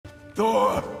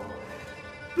Thor,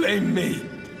 blame me.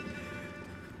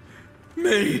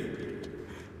 Me,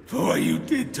 for what you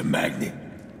did to Magni.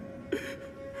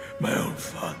 My own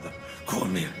father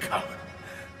called me a coward.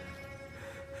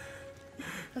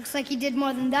 Looks like he did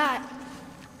more than that.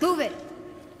 Move it,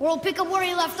 or we'll pick up where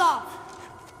he left off.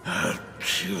 I'll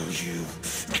kill you.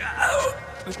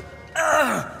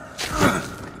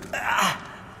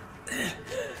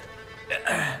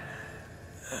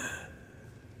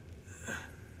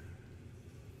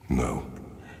 No.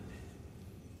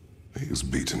 He is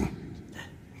beaten.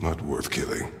 Not worth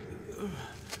killing.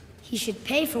 He should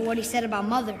pay for what he said about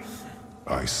Mother.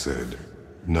 I said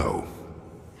no.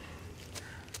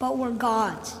 But we're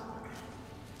gods.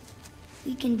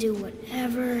 We can do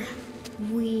whatever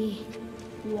we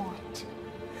want.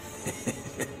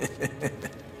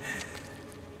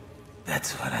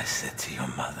 That's what I said to your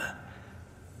mother,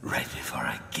 right before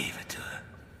I gave it to her.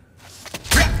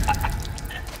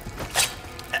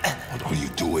 What are you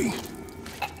doing?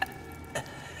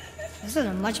 This is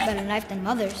a much better knife than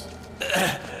Mother's.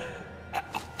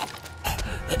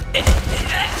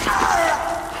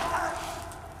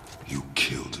 You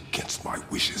killed against my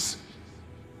wishes.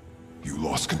 You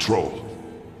lost control.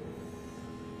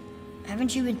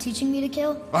 Haven't you been teaching me to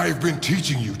kill? I've been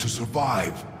teaching you to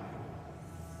survive.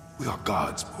 We are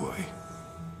gods, boy.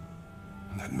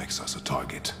 And that makes us a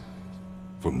target.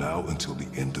 From now until the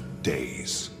end of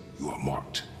days, you are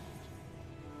marked.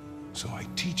 So I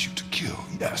teach you to kill,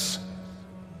 yes,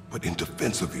 but in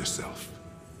defense of yourself.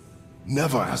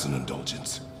 Never as an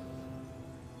indulgence.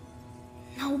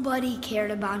 Nobody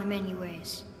cared about him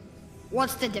anyways.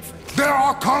 What's the difference? There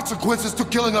are consequences to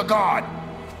killing a god!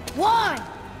 Why?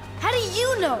 How do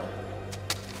you know?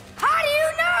 How do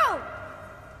you know?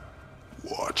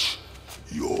 Watch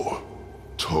your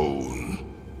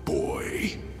tone,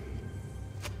 boy.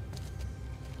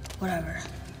 Whatever.